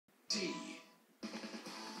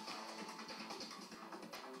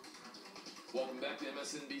Welcome back to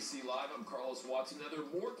MSNBC Live. I'm Carlos Watson. Now, there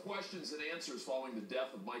are more questions and answers following the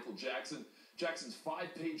death of Michael Jackson. Jackson's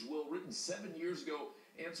 5-page will, written 7 years ago,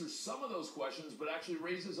 answers some of those questions, but actually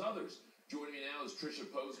raises others. Joining me now is Trisha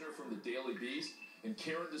Posner from the Daily Beast, and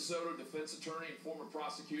Karen DeSoto, defense attorney and former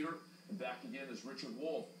prosecutor. And back again is Richard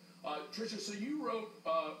Wolff. Trisha, so you wrote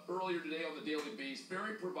earlier today on the Daily Beast,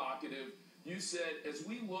 very provocative. You said, as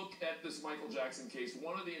we look at this Michael Jackson case,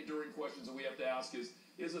 one of the enduring questions that we have to ask is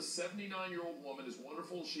a 79-year-old woman, as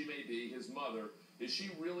wonderful as she may be, his mother, is she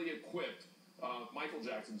really equipped, Michael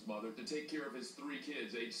Jackson's mother, to take care of his 3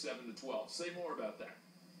 kids, aged 7 to 12? Say more about that.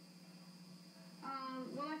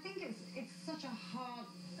 Well, I think it's such a hard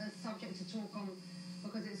subject to talk on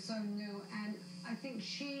because it's so new, and I think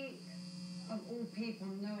she, of all people,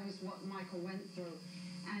 knows what Michael went through,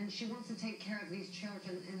 and she wants to take care of these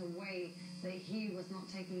children in a way that he was not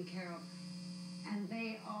taken care of. And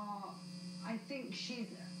they are, I think she's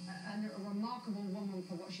a remarkable woman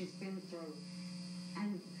for what she's been through.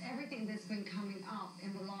 And everything that's been coming up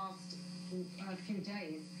in the last few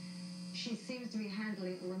days, she seems to be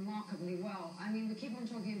handling remarkably well. I mean, we keep on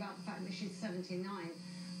talking about the fact that she's 79,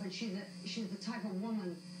 but she's the type of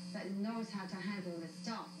woman that knows how to handle this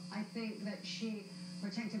stuff. I think that she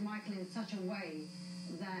protected Michael in such a way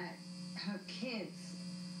that her kids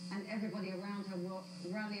and everybody around her will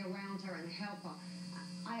rally around her and help her.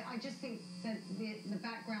 I just think that the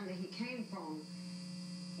background that he came from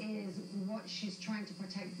is what she's trying to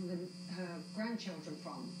protect her grandchildren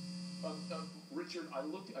from. Richard, I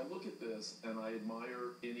look at this and I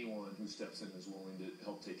admire anyone who steps in and is willing to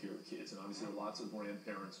help take care of kids. And obviously there are lots of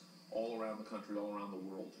grandparents all around the country, all around the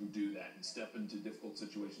world who do that and step into difficult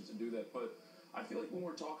situations and do that. But I feel like when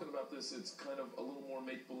we're talking about this, it's kind of a little more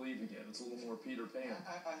make-believe again. It's a little more Peter Pan.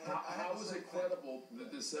 How is it credible that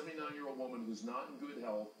this 79-year-old woman who's not in good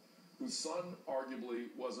health, whose son arguably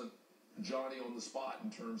wasn't Johnny on the spot in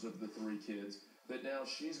terms of the 3 kids, that now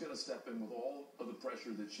she's going to step in with all of the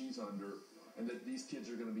pressure that she's under and that these kids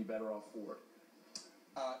are going to be better off for it?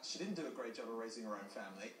 She didn't do a great job of raising her own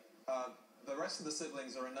family. The rest of the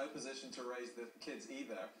siblings are in no position to raise the kids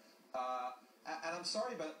either. And I'm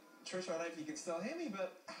sorry, but Trisha, I don't know if you can still hear me,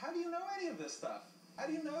 but how do you know any of this stuff? How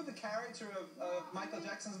do you know the character of Michael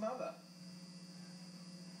Jackson's mother?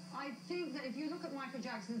 I think that if you look at Michael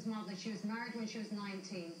Jackson's mother, she was married when she was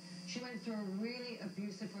 19. She went through a really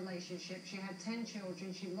abusive relationship. She had 10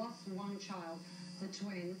 children. She lost 1 child, the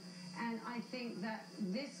twin. And I think that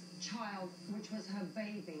this child, which was her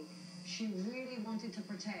baby, she really wanted to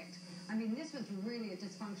protect. I mean, this was really a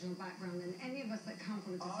dysfunctional background, and any of us that come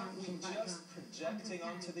from a dysfunctional background... Are we just projecting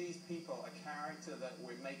onto these people a character that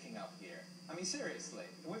we're making up here? I mean, seriously.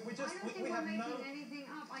 I don't think we're making anything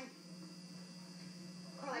up. I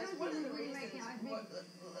don't think we're making up.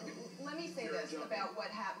 Let me say this about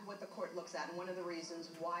what the court looks at, and one of the reasons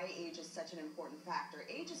why age is such an important factor.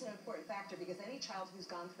 Age is an important factor because any child who's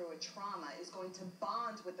gone through a trauma is going to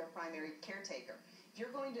bond with their primary caretaker. If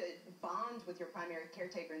you're going to bond with your primary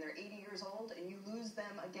caretaker and they're 80 years old and you lose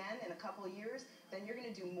them again in a couple of years, then you're going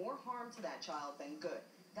to do more harm to that child than good.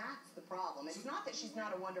 That's the problem. It's not that she's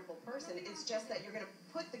not a wonderful person. It's just that you're going to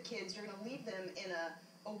put the kids, you're going to leave them in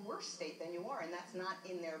a worse state than you are, and that's not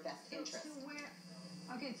in their best interest.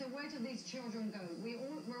 So where do these children go?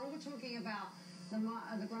 We're all talking about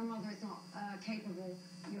the grandmother is not capable,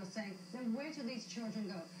 you're saying. Then where do these children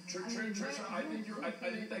go? Trisha, I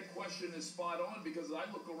think that question is spot on, because I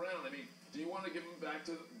look around. I mean, do you want to give them back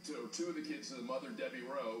to 2 of the kids to the mother, Debbie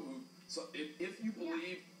Rowe, who, so if you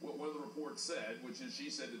believe what one of the reports said, which is she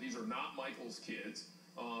said that these are not Michael's kids,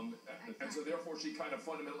 and so therefore she kind of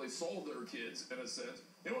fundamentally sold their kids in a sense.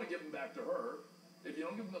 You don't want to give them back to her. If you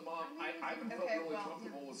don't give them the mom, I haven't felt really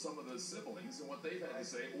comfortable with some of the siblings and what they've had to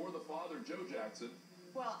say, or the father, Joe Jackson.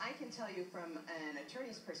 Well, I can tell you from an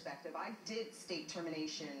attorney's perspective, I did state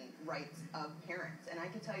termination rights of parents. And I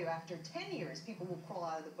can tell you after 10 years, people will crawl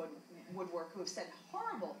out of the woodwork who have said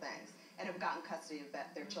horrible things and have gotten custody of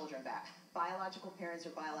their children back. Biological parents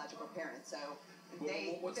are biological parents. So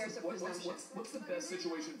there's a presumption. What's the best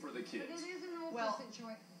situation for the kids? But it is an awful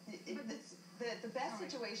situation. The best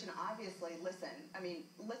situation, obviously, listen, I mean,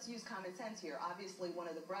 let's use common sense here. Obviously, one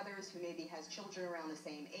of the brothers who maybe has children around the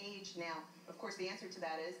same age. Now, of course, the answer to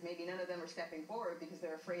that is maybe none of them are stepping forward because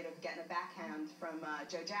they're afraid of getting a backhand from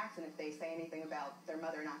Joe Jackson if they say anything about their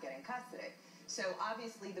mother not getting custody. So,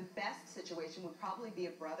 obviously, the best situation would probably be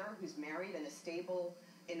a brother who's married in a stable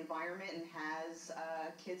environment and has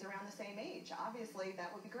kids around the same age. Obviously,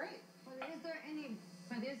 that would be great. But is there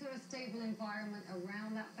a stable environment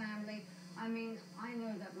around that family? I mean, I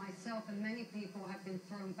know that myself and many people have been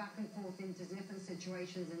thrown back and forth into different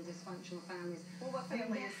situations in dysfunctional families. Well, what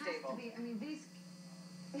family is stable? These...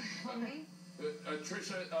 Pardon me?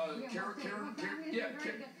 Trisha,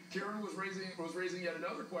 Karen was raising yet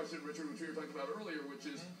another question, Richard, which we were talking about earlier, which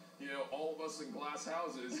is, you know, all of us in glass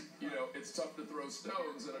houses, you know, it's tough to throw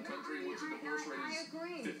stones in a country in which the divorce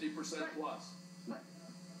rate is 50% plus.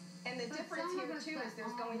 And the difference here, too, is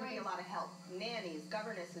there's going to be a lot of help. Nannies,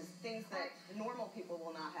 governesses, things that normal people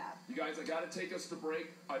will not have. You guys, I got to take us to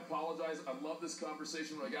break. I apologize. I love this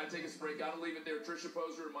conversation, but I got to take us to break. Got to leave it there. Trisha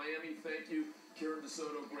Posner in Miami, thank you. Karen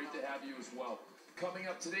DeSoto, great to have you as well. Coming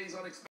up, today's Unexpected.